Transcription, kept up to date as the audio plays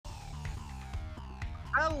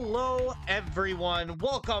Hello everyone,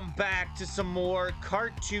 welcome back to some more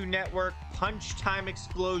Cartoon Network Punch Time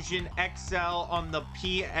Explosion XL on the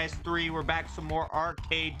PS3. We're back some more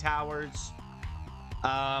Arcade Towers.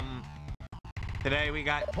 Today we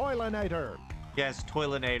got Toiletnator. Yes,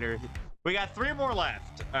 Toiletnator. We got 3 more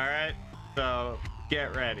left, alright? So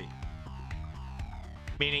get ready.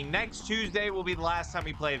 Meaning next Tuesday will be the last time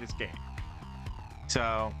we play this game.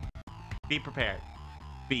 So be prepared.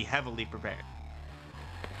 Be heavily prepared.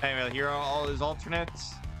 Anyway, here are all his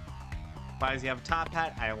alternates. Why does he have a top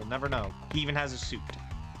hat? I will never know. He even has a suit.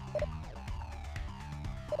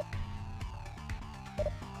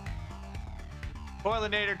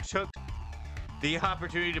 Toiletnator took the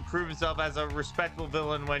opportunity to prove himself as a respectable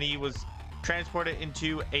villain when he was transported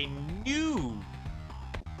into a new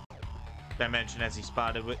dimension as he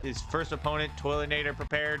spotted with his first opponent. Toiletnator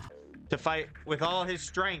prepared to fight with all his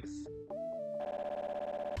strength.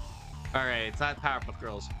 Alright, it's not Powerpuff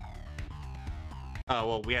Girls. Oh,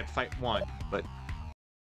 well, we had to fight one, but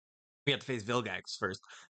we have to face Vilgax first.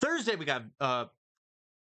 Thursday, we got, I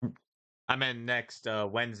meant next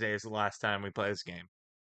Wednesday is the last time we play this game.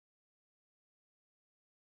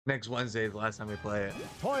 Next Wednesday is the last time we play it.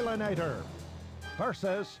 Toiletnator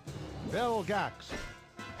versus Vilgax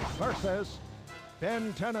versus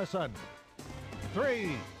Ben Tennyson.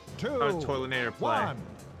 3, 2, How does Toiletnator play? 1,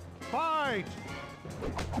 fight!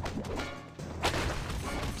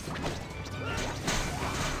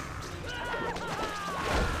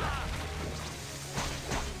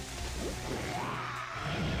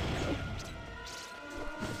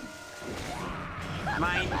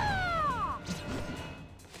 Mine.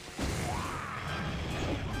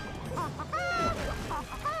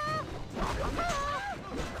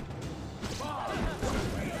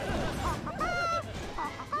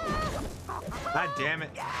 God damn it.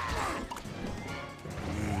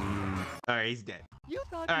 Alright, he's dead. You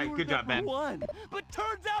thought All right, you were good job, number Ben. 1, but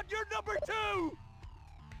turns out you're number 2.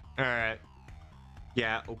 Alright.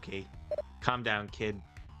 Yeah, okay. Calm down, kid.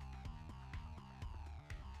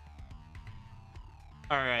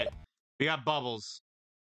 Alright. We got Bubbles.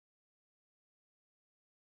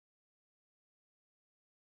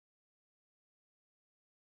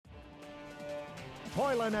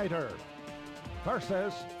 Toiletnator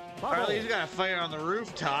versus Alright, Bubbles. he's got a fight on the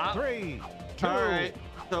rooftop. 3, 2, Alright,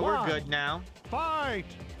 so we're 1, good now. fight!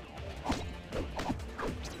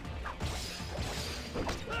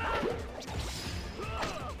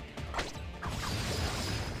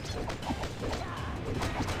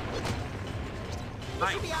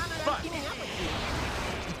 Nice. Fuck.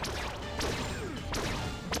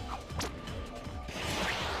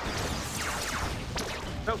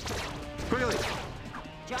 No, quickly.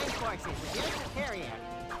 Join forces with your superior.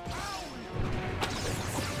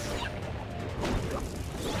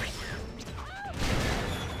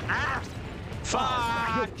 Ah!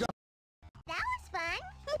 Fuck! That was fun.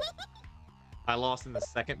 I lost in the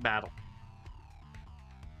second battle.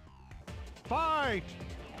 Fight!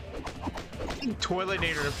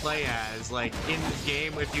 Toiletnator to play as, like, in this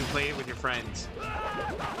game if you play it with your friends.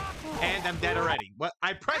 And I'm dead already. What?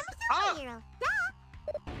 I pressed up! Superhero.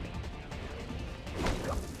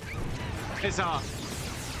 Piss off.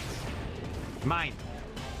 Mine.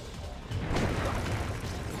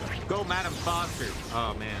 Go, Madam Foster.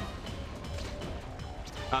 Oh, man.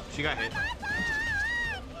 Up, she got hit.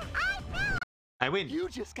 I win. You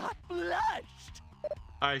just got flushed.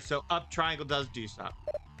 Alright, so up triangle does do stuff.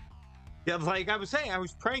 Yeah, like I was saying, I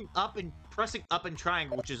was pressing up and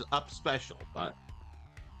triangle, which is up special, but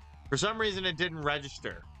for some reason it didn't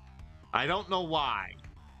register. I don't know why.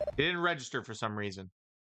 It didn't register for some reason.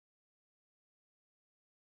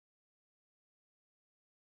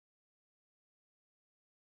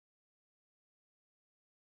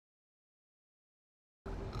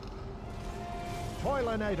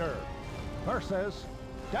 Toiletnator versus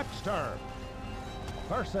Dexter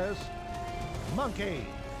versus Monkey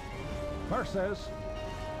versus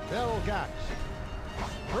Vilgax.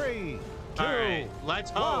 3, 2, All right,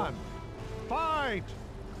 let's go. 1, fight!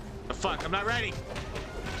 The fuck, I'm not ready.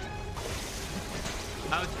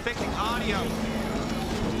 I was fixing audio.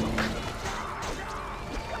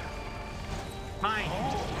 Mine.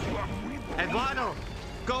 Eduardo,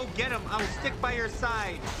 go get him. I'll stick by your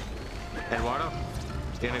side. Eduardo,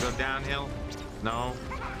 you gonna go downhill? No.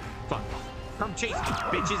 Fuck. Come chase me,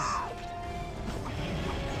 bitches.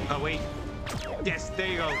 Oh, wait. Yes, there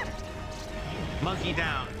you go. Monkey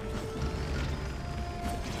down.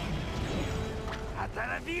 Hasta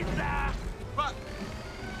la vista. Fuck.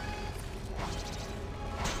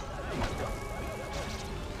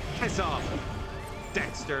 Piss off,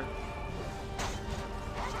 Dexter.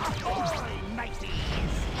 Oh,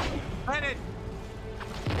 niceties.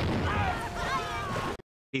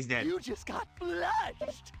 He's dead. You just got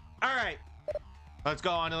flushed. All right. Let's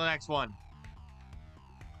go on to the next one.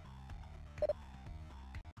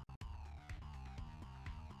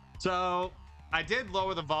 So, I did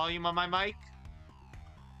lower the volume on my mic.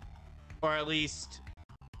 Or at least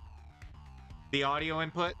the audio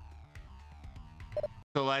input.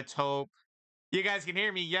 So let's hope you guys can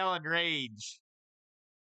hear me yell and rage.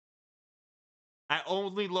 I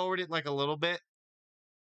only lowered it like a little bit.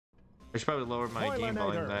 I should probably lower my game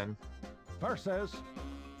volume then. Versus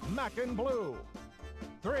Mac and Blue.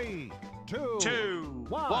 3, 2, 2,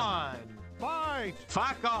 1. 1. Fight!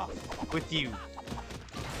 Fuck off with you.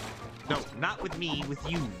 No, not with me, with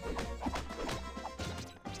you.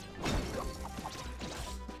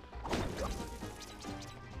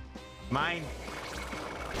 Mine.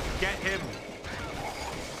 Get him.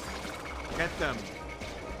 Get them.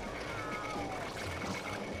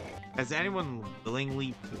 Has anyone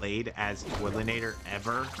willingly played as Toiletnator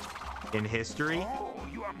ever in history?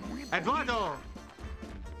 Eduardo!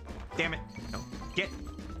 Damn it. No. Get.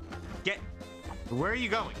 Where are you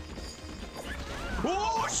going?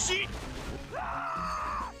 Oh, shit!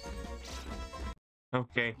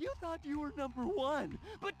 Okay. You thought you were number 1,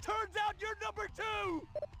 but turns out you're number 2.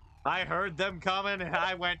 I heard them coming and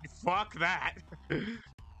I went, fuck that.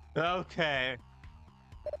 Okay.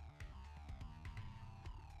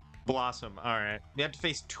 Blossom, alright. You have to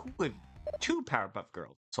face two Powerpuff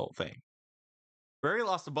Girls this whole thing. We already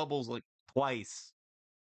lost the bubbles like twice.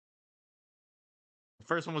 The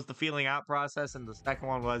first one was the feeling out process, and the second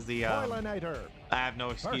one was the Toiletnator. I have no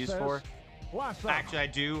excuse for. Blossom. Actually, I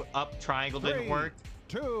do. Up triangle 3, didn't work.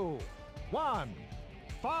 2, 1.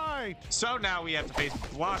 Fight! So now we have to face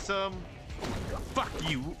Blossom. Fuck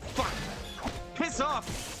you. Fuck. Piss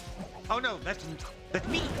off. Oh no, that's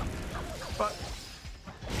me. Fuck.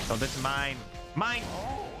 Oh, that's mine. Mine.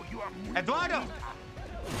 Eduardo.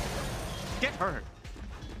 Get her.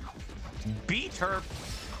 Beat her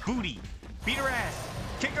booty. Beat her ass.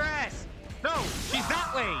 Kick her ass. No, she's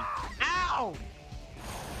that way. Ow.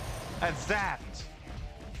 That's zapped.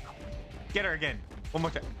 Get her again. One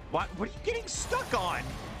more time. What are you getting stuck on?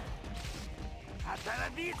 Hasta la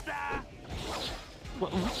vista.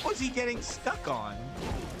 What was he getting stuck on?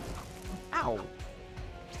 Ow.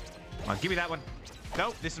 Come on, give me that one.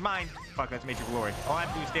 Nope, this is mine. Fuck, that's Major Glory. All I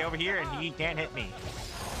have to do is stay over here and he can't hit me.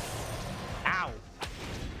 Ow.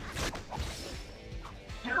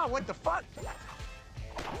 Oh, what the fuck?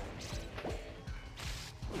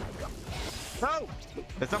 No!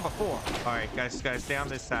 That's number 4. Alright, guys, stay on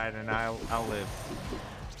this side and I'll live.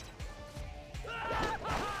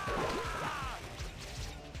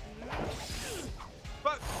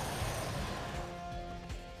 Fuck!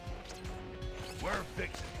 We're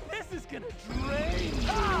fixing. This is gonna drain.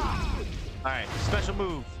 Alright, special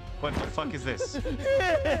move. What the fuck is this? Did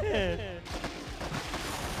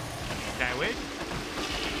I win?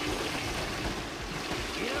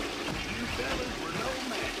 Yep, you fellas were no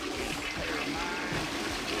match.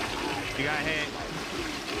 You got hit.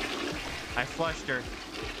 I flushed her.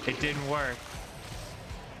 It didn't work.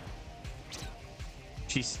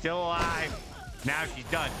 She's still alive. Now she's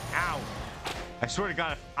done. Ow. I swear to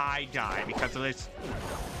God, if I die because of this.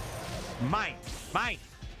 Mine.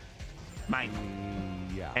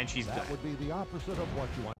 Yeah. And she's that done. would be the opposite of what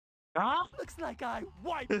you want. Huh? Looks like I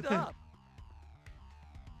wiped up.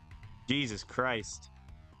 Jesus Christ.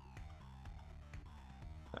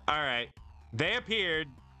 All right. They appeared.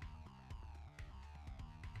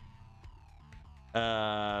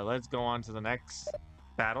 Let's go on to the next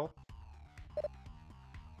battle.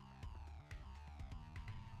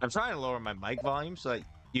 I'm trying to lower my mic volume so that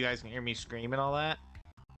you guys can hear me scream and all that.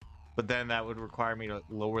 But then that would require me to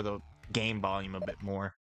lower the game volume a bit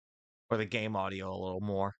more. Or the game audio a little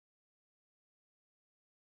more.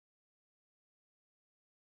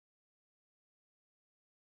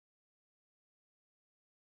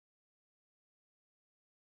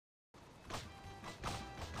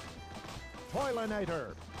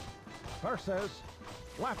 Toiletnator versus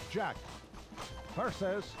Flapjack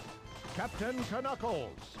versus Captain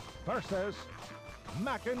Knuckles versus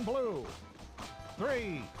Mac and Blue.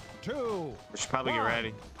 3, 2. We should probably get 1.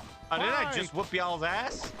 ready. Oh, did I just whoop y'all's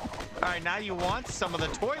ass? All right, now you want some of the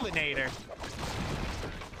Toiletnator.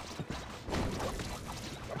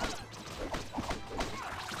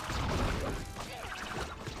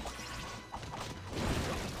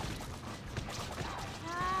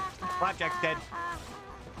 Flapjack's dead.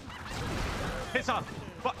 Piss off.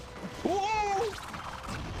 Whoa!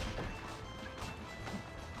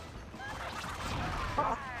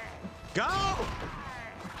 Go!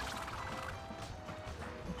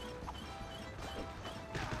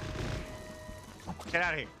 Get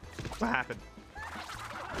out of here. What happened?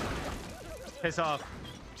 Piss off.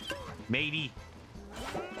 Matey.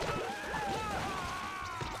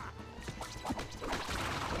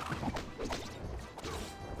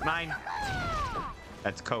 Mine.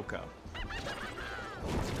 That's Coco.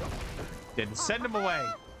 Didn't send him away.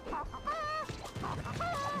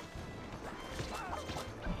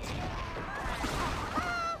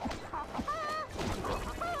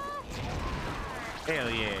 Hell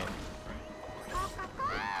yeah.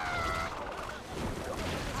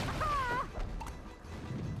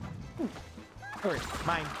 Hurry,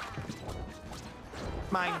 mine.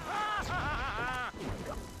 Mine.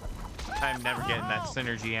 I'm never getting that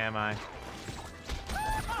synergy, am I?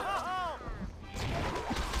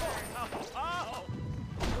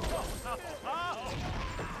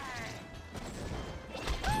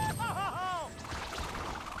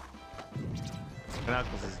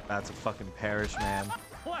 Knuckles is about to fucking perish, man.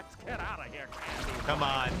 Let's get out of here, Candy. Come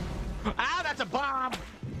on. Ah, that's a bomb!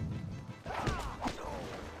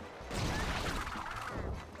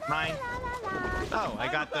 Mine. Oh, I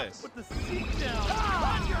got this. Put the seat down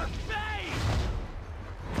on your face!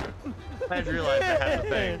 I just realized I had the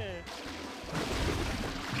thing.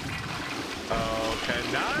 Okay,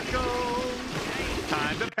 Knuckles!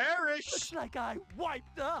 Time to perish! Looks like I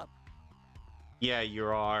wiped up. Yeah, you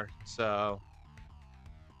are, so...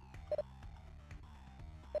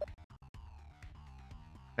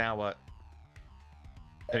 Now what?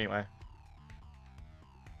 Anyway.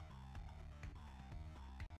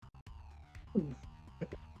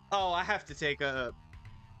 Oh, I have to take a...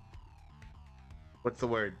 What's the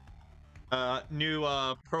word? New,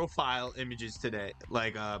 profile images today.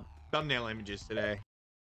 Like, thumbnail images today.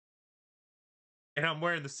 And I'm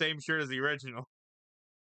wearing the same shirt as the original.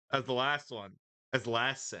 As the last one. As the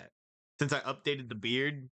last set. Since I updated the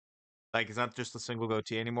beard, like, it's not just a single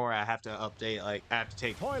goatee anymore. I have to update, like, I have to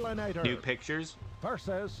take Toiletnator new pictures.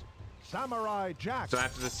 versus Samurai Jack. So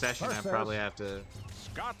after this session, I probably have to...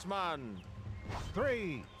 Scotsman.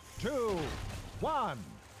 3, 2, 1,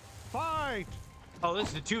 fight! Oh, this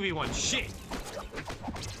is a 2v1. Shit!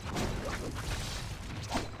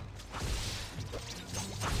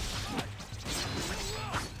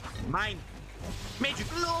 Mine. Major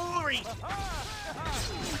glory!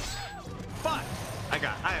 Fuck!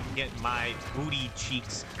 I am getting my booty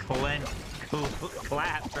cheeks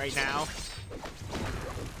clapped right now.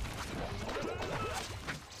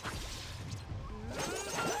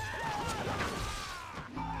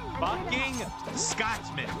 Fucking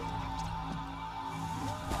Scotsman.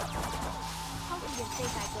 Hope you didn't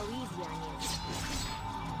think I'd go easy on you.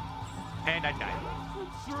 And I died.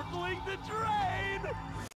 Circling the drain!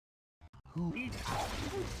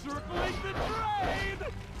 Circling the drain!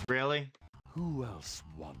 Really? Who else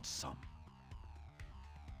wants some?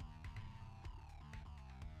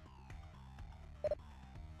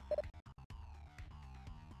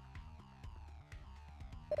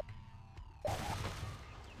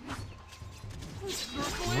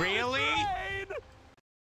 Really?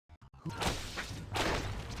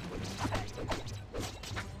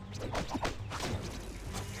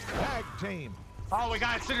 Tag team. Oh, we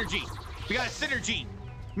got a synergy. We got a synergy.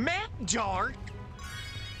 Man jar.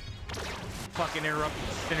 Fucking interrupted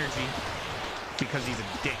synergy because he's a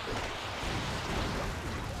dick.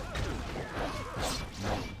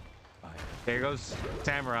 There goes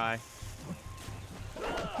Samurai.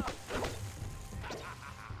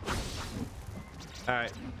 All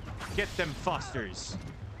right, get them Fosters.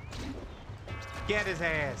 Get his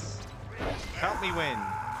ass. Help me win.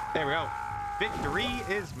 There we go. Victory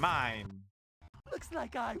is mine. Looks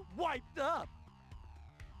like I wiped up.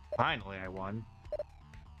 Finally, I won.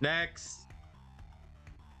 Next.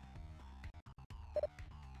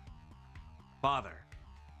 Father.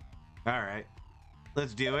 All right.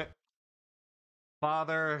 Let's do it.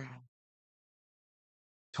 Father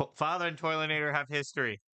and Toiletnator have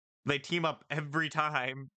history. They team up every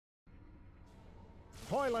time.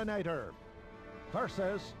 Toiletnator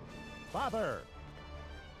versus Father.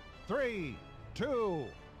 3, 2,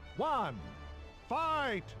 1,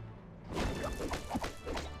 fight!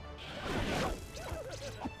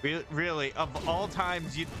 Really, of all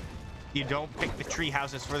times, you don't pick the tree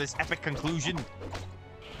houses for this epic conclusion.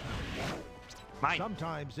 Mine.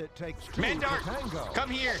 Sometimes it takes two Mandar, to tango. come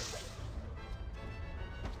here.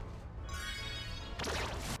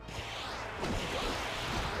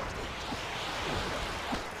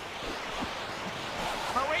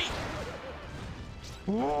 Oh, wait.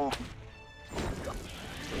 Whoa.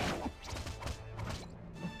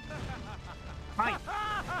 Mine.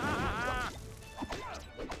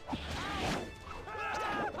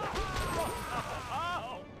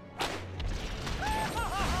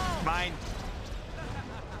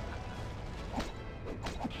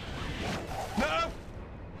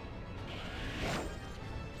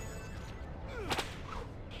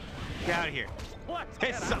 Get out of here. Let's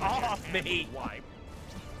Piss get out off of here, me. wipe.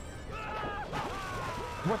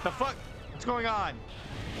 What the fuck? What's going on?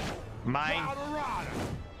 Mine.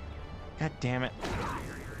 God damn it.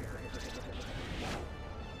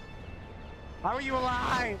 How are you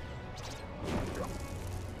alive?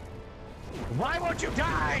 Why won't you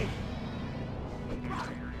die?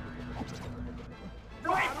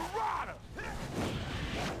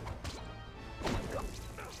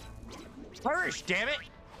 Flourish, damn it!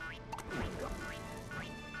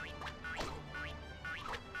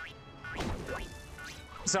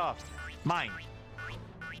 Piss off. Mine.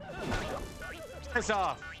 Piss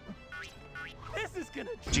off. This is gonna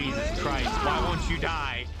Jesus Christ, why won't you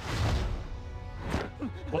die?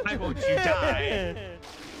 Why won't you die?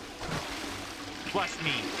 Flush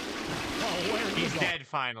me. Oh, He's dead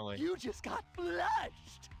finally. You just got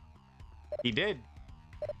flushed. He did.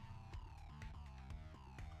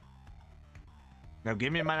 Now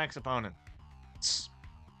give me my next opponent.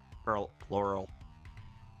 Plural.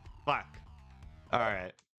 Fuck.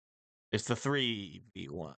 Alright. It's the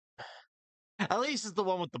 3v1. At least it's the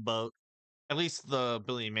one with the boat. At least the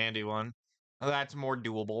Billy and Mandy one. That's more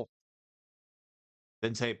doable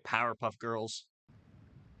than, say, Powerpuff Girls.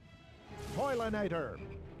 Toiletnator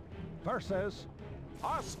versus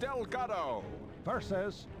Hostelgado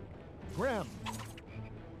versus Grim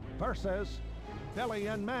versus Billy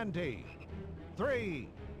and Mandy. 3,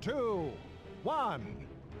 2, 1,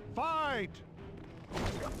 fight!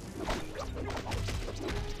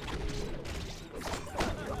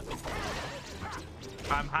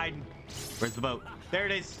 I'm hiding. Where's the boat? There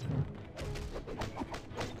it is.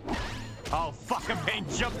 Oh, fuck, I'm being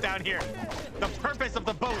jumped down here. The purpose of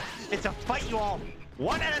the boat is to fight you all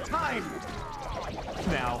one at a time.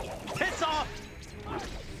 Now, piss off.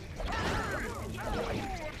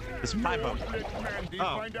 This is my boat.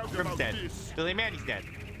 Oh, Grim's dead. Billy and Mandy's dead.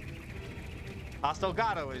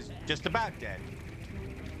 Hostelgado is just about dead.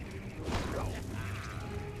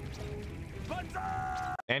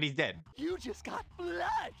 And he's dead. You just got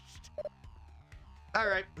flushed. All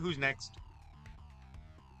right, who's next?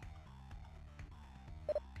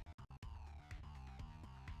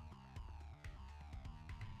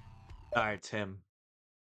 All right, it's him.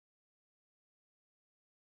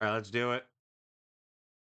 All right, let's do it.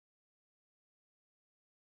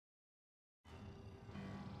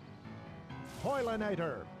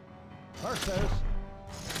 Toiletnator versus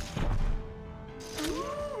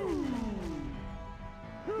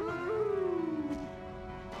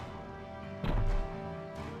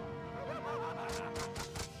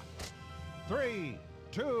Three,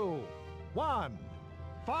 2, 1,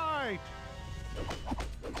 fight!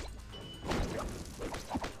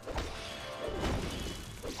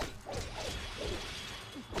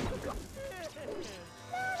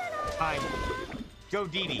 Fine. Go,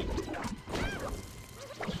 Dee Dee.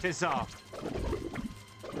 Piss off.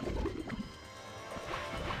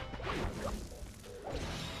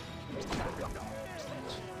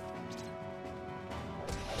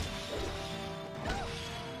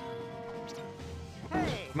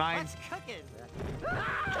 Hey, Mine. what's cooking?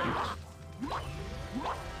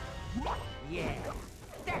 Yeah,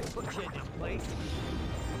 that puts you in your place.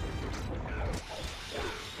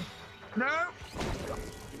 No!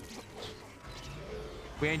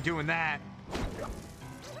 We ain't doing that.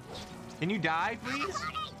 Can you die, please?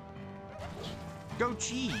 Go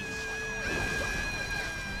cheese.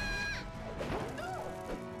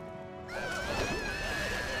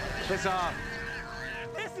 Piss off.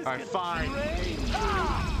 This is All right, fine.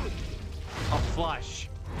 I'll flush.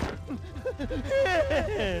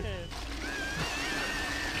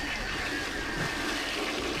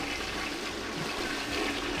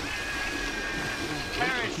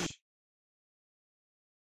 Perish.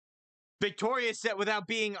 Victorious set without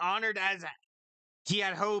being honored as he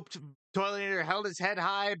had hoped. Toiletnator held his head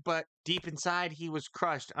high, but deep inside he was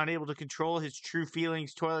crushed. Unable to control his true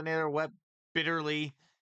feelings, Toiletnator wept bitterly,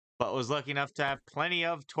 but was lucky enough to have plenty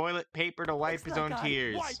of toilet paper to wipe his own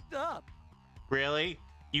tears. Wiped up. Really?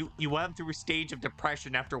 You went through a stage of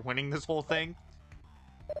depression after winning this whole thing?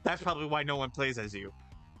 That's probably why no one plays as you.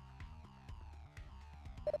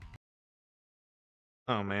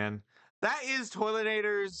 Oh, man. That is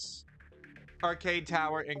Toiletnator's Arcade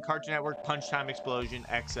Tower and Cartoon Network Punch Time Explosion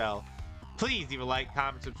XL. Please leave a like,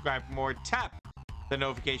 comment, subscribe for more. Tap the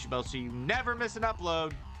notification bell so you never miss an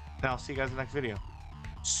upload. And I'll see you guys in the next video.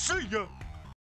 See ya!